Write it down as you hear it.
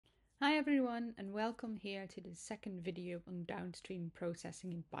Hi everyone, and welcome here to the second video on downstream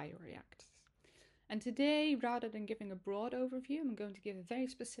processing in bioreactors. And today, rather than giving a broad overview, I'm going to give a very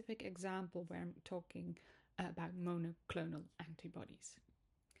specific example where I'm talking about monoclonal antibodies.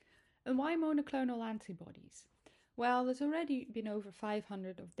 And why monoclonal antibodies? Well, there's already been over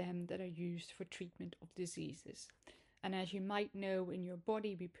 500 of them that are used for treatment of diseases. And as you might know, in your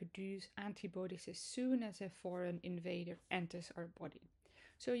body we produce antibodies as soon as a foreign invader enters our body.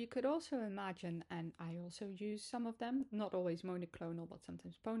 So you could also imagine, and I also use some of them, not always monoclonal, but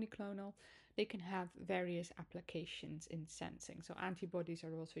sometimes polyclonal. They can have various applications in sensing. So antibodies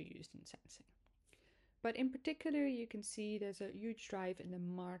are also used in sensing. But in particular, you can see there's a huge drive in the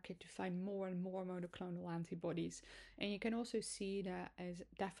market to find more and more monoclonal antibodies. And you can also see that as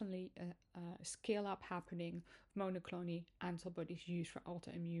definitely a scale up happening of monoclonal antibodies used for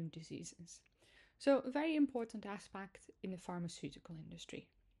autoimmune diseases. So a very important aspect in the pharmaceutical industry.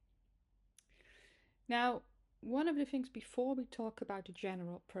 Now, one of the things before we talk about the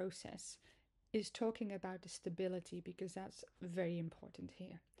general process is talking about the stability, because that's very important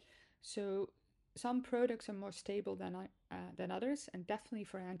here. So some products are more stable than others, and definitely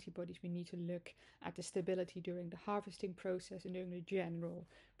for antibodies we need to look at the stability during the harvesting process and during the general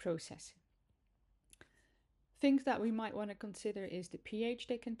processing. Things that we might want to consider is the pH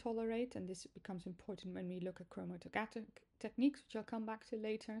they can tolerate, and this becomes important when we look at chromatographic techniques, which I'll come back to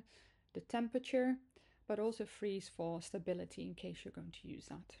later, the temperature, but also freeze-thaw stability in case you're going to use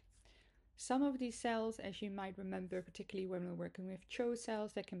that. Some of these cells, as you might remember, particularly when we're working with CHO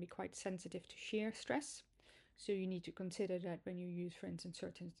cells, they can be quite sensitive to shear stress. So you need to consider that when you use, for instance,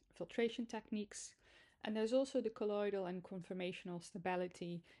 certain filtration techniques. And there's also the colloidal and conformational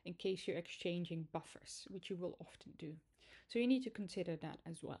stability in case you're exchanging buffers, which you will often do. So you need to consider that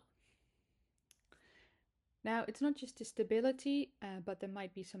as well. Now, it's not just the stability, but there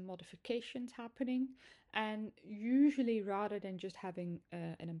might be some modifications happening. And usually, rather than just having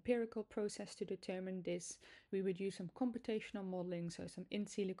an empirical process to determine this, we would use some computational modeling, so some in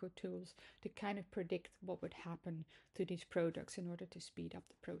silico tools to kind of predict what would happen to these products in order to speed up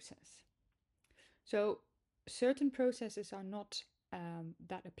the process. So certain processes are not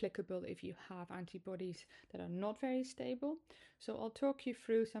that applicable if you have antibodies that are not very stable. So I'll talk you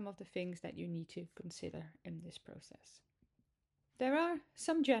through some of the things that you need to consider in this process. There are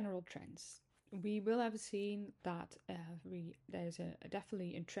some general trends. We will have seen that there's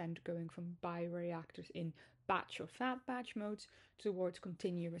definitely a trend going from bioreactors in batch or fat batch modes towards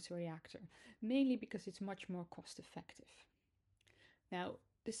continuous reactor, mainly because it's much more cost effective. Now,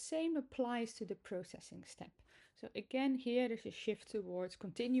 the same applies to the processing step. So again, here there's a shift towards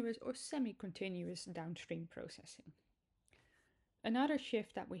continuous or semi-continuous downstream processing. Another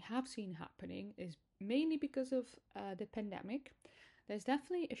shift that we have seen happening is mainly because of the pandemic. There's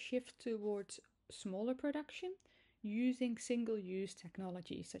definitely a shift towards smaller production using single-use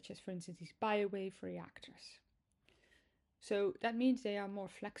technologies, such as, for instance, these biowave reactors. So that means they are more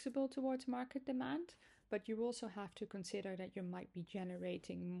flexible towards market demand, but you also have to consider that you might be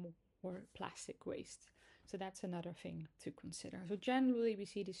generating more plastic waste. So that's another thing to consider. So generally we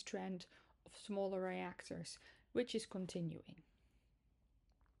see this trend of smaller reactors, which is continuing.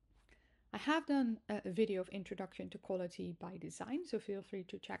 I have done a video of introduction to quality by design, so feel free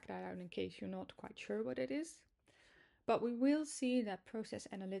to check that out in case you're not quite sure what it is. But we will see that process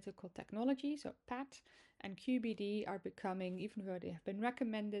analytical technology, so PAT, and QBD are becoming, even though they have been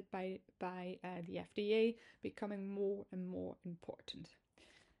recommended by the FDA, becoming more and more important.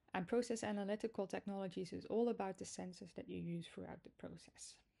 And process analytical technologies is all about the sensors that you use throughout the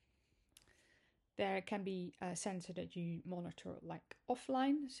process. There can be a sensor that you monitor like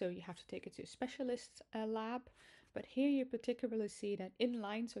offline, so you have to take it to a specialist lab. But here you particularly see that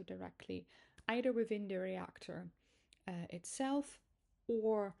inline, so directly either within the reactor itself,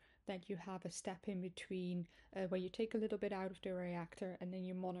 or that you have a step in between where you take a little bit out of the reactor and then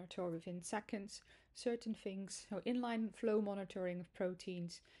you monitor within seconds certain things. So inline flow monitoring of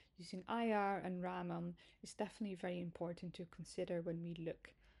proteins using IR and Raman is definitely very important to consider when we look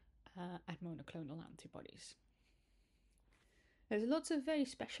at monoclonal antibodies. There's lots of very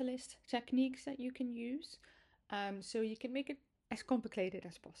specialist techniques that you can use, so you can make it as complicated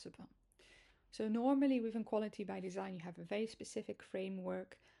as possible. So normally within quality by design, you have a very specific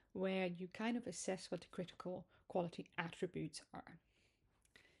framework where you kind of assess what the critical quality attributes are.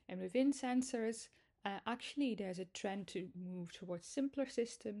 And within sensors, actually there's a trend to move towards simpler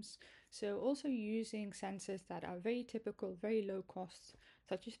systems. So also using sensors that are very typical, very low cost,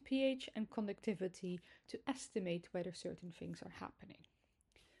 such as pH and conductivity, to estimate whether certain things are happening.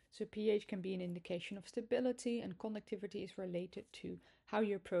 So pH can be an indication of stability, and conductivity is related to how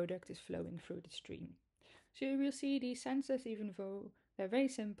your product is flowing through the stream. So you will see these sensors, even though they're very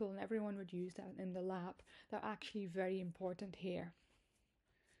simple and everyone would use that in the lab, they're actually very important here.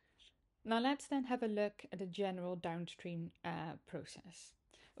 Now let's then have a look at the general downstream process.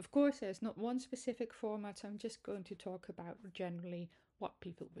 Of course, there's not one specific format, so I'm just going to talk about generally what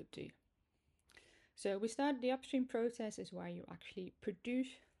people would do. So we start the upstream process is where you actually produce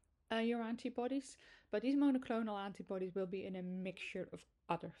your antibodies, but these monoclonal antibodies will be in a mixture of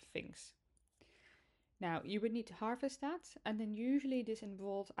other things. Now you would need to harvest that, and then usually this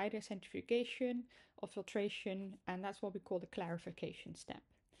involves either centrifugation or filtration, and that's what we call the clarification step.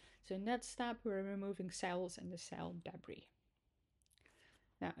 So in that step we're removing cells and the cell debris.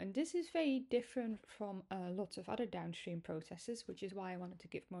 Now, and this is very different from lots of other downstream processes, which is why I wanted to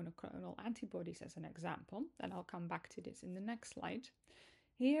give monoclonal antibodies as an example, and I'll come back to this in the next slide.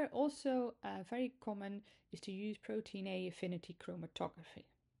 Here also very common is to use protein A affinity chromatography.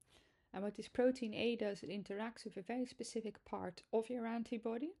 And what this protein A does, it interacts with a very specific part of your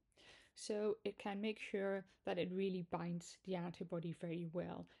antibody, so it can make sure that it really binds the antibody very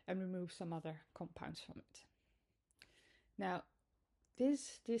well and removes some other compounds from it. Now,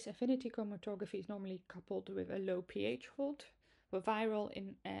 this affinity chromatography is normally coupled with a low pH hold for viral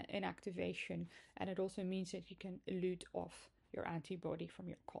inactivation, and it also means that you can elute off your antibody from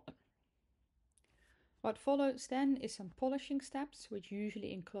your column. What follows then is some polishing steps, which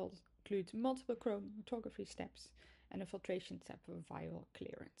usually includes multiple chromatography steps and a filtration step for viral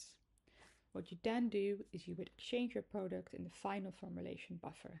clearance. What you then do is you would exchange your product in the final formulation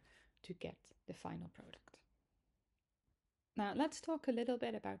buffer to get the final product. Now let's talk a little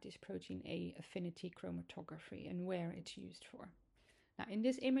bit about this protein A affinity chromatography and where it's used for. Now in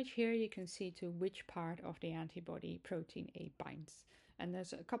this image here you can see to which part of the antibody protein A binds. And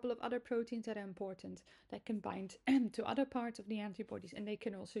there's a couple of other proteins that are important that can bind to other parts of the antibodies, and they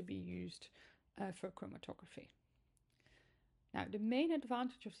can also be used for chromatography. Now the main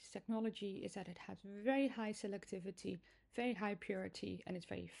advantage of this technology is that it has very high selectivity, very high purity, and it's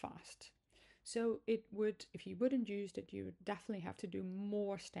very fast. So it would, if you wouldn't use it, you would definitely have to do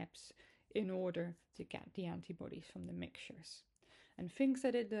more steps in order to get the antibodies from the mixtures. And things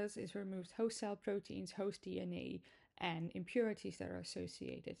that it does is removes host cell proteins, host DNA, and impurities that are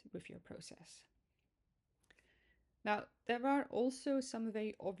associated with your process. Now, there are also some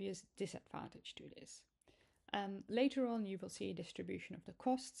very obvious disadvantages to this. Later on, you will see a distribution of the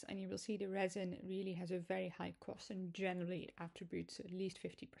costs, and you will see the resin really has a very high cost, and generally it attributes at least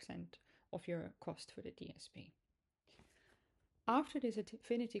 50% of your cost for the DSP. After this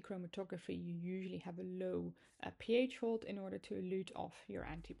affinity chromatography, you usually have a low pH hold in order to elute off your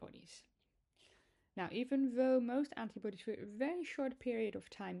antibodies. Now, even though most antibodies for a very short period of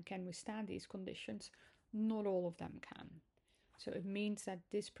time can withstand these conditions, not all of them can. So it means that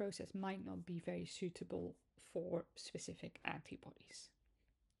this process might not be very suitable for specific antibodies.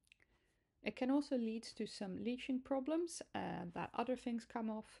 It can also lead to some leaching problems, that other things come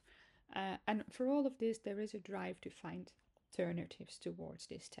off. And for all of this, there is a drive to find alternatives towards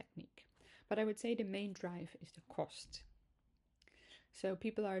this technique. But I would say the main drive is the cost. So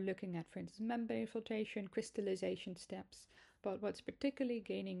people are looking at, for instance, membrane filtration, crystallization steps, but what's particularly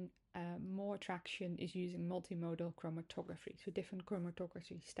gaining more traction is using multimodal chromatography, so different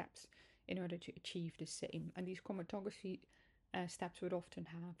chromatography steps in order to achieve the same. And these chromatography steps would often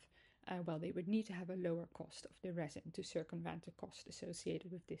have, they would need to have a lower cost of the resin to circumvent the cost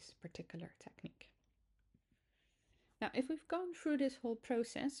associated with this particular technique. Now, if we've gone through this whole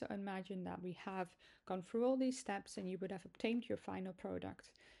process, so imagine that we have gone through all these steps and you would have obtained your final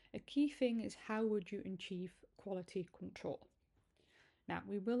product. A key thing is how would you achieve quality control? Now,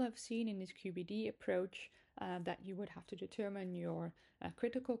 we will have seen in this QBD approach that you would have to determine your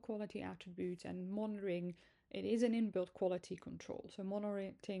critical quality attributes, and monitoring, it is an inbuilt quality control. So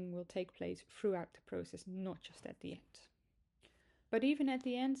monitoring will take place throughout the process, not just at the end. But even at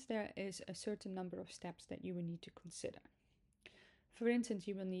the end, there is a certain number of steps that you will need to consider. For instance,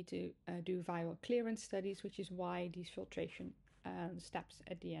 you will need to do viral clearance studies, which is why these filtration steps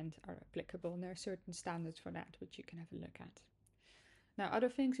at the end are applicable. And there are certain standards for that, which you can have a look at. Now, other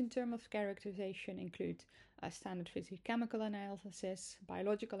things in terms of characterization include standard physicochemical analysis,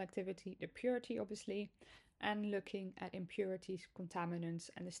 biological activity, the purity, obviously, and looking at impurities, contaminants,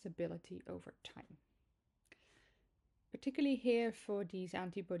 and the stability over time. Particularly here for these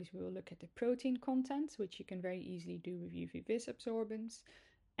antibodies, we will look at the protein content, which you can very easily do with UV-vis absorbance,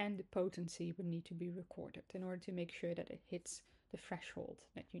 and the potency would need to be recorded in order to make sure that it hits the threshold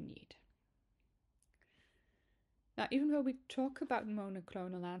that you need. Now, even though we talk about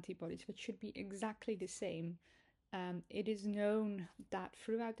monoclonal antibodies, which should be exactly the same, it is known that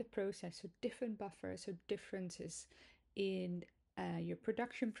throughout the process, so different buffers or differences in your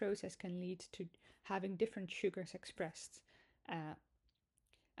production process can lead to having different sugars expressed. Uh,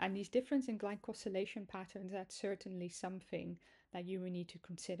 and these differences in glycosylation patterns, that's certainly something that you will need to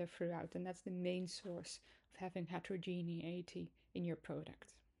consider throughout. And that's the main source of having heterogeneity in your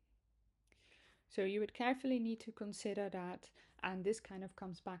product. So you would carefully need to consider that, and this kind of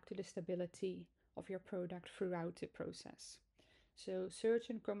comes back to the stability of your product throughout the process. So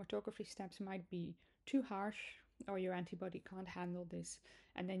certain chromatography steps might be too harsh, or your antibody can't handle this,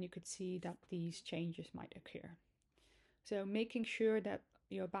 and then you could see that these changes might occur. So making sure that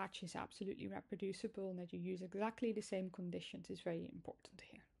your batch is absolutely reproducible and that you use exactly the same conditions is very important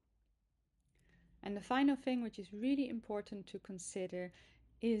here. And the final thing, which is really important to consider,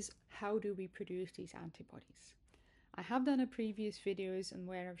 is how do we produce these antibodies? I have done a previous videos and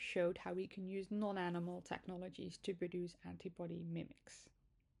where I've showed how we can use non-animal technologies to produce antibody mimics.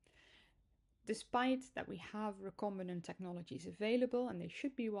 Despite that we have recombinant technologies available and they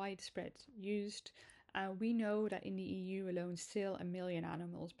should be widespread used, we know that in the EU alone still 1 million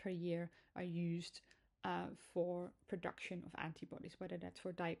animals per year are used for production of antibodies, whether that's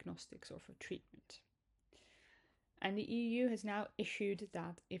for diagnostics or for treatment. And the EU has now issued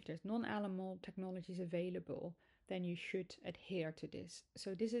that if there's non-animal technologies available, then you should adhere to this.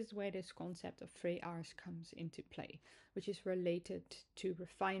 So this is where this concept of 3Rs comes into play, which is related to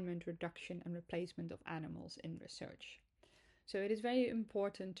refinement, reduction, and replacement of animals in research. So it is very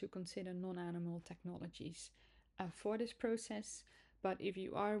important to consider non-animal technologies for this process. But if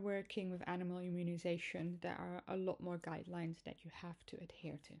you are working with animal immunization, there are a lot more guidelines that you have to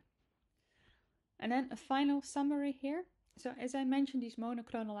adhere to. And then a final summary here. So as I mentioned, these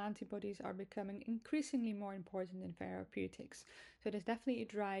monoclonal antibodies are becoming increasingly more important in therapeutics. So there's definitely a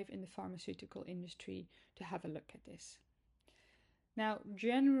drive in the pharmaceutical industry to have a look at this. Now,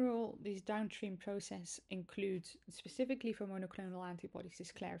 this downstream process includes, specifically for monoclonal antibodies,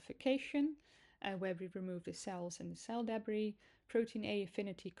 this clarification, where we remove the cells and the cell debris, protein A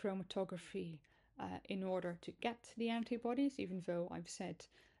affinity chromatography in order to get the antibodies, even though I've said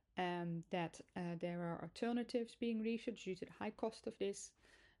that there are alternatives being researched due to the high cost of this.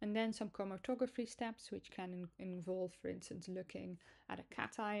 And then some chromatography steps, which can involve, for instance, looking at a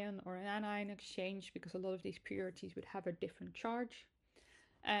cation or an anion exchange, because a lot of these purities would have a different charge.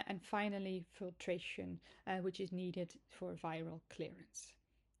 And finally, filtration, which is needed for viral clearance.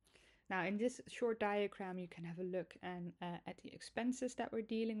 Now, in this short diagram, you can have a look at the expenses that we're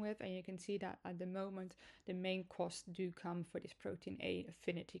dealing with, and you can see that at the moment, the main costs do come for this protein A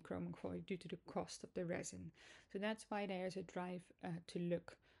affinity chromatography due to the cost of the resin. So that's why there's a drive to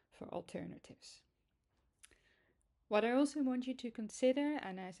look for alternatives. What I also want you to consider,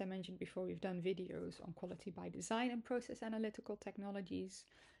 and as I mentioned before, we've done videos on quality by design and process analytical technologies.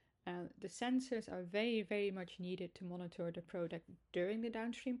 The sensors are very, very much needed to monitor the product during the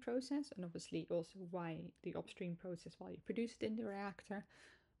downstream process, and obviously also why the upstream process while you produce it in the reactor,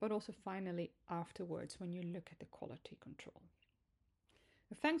 but also finally afterwards when you look at the quality control.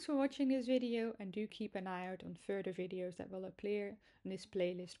 Thanks for watching this video, and do keep an eye out on further videos that will appear in this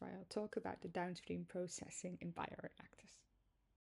playlist where I'll talk about the downstream processing in bioreactors.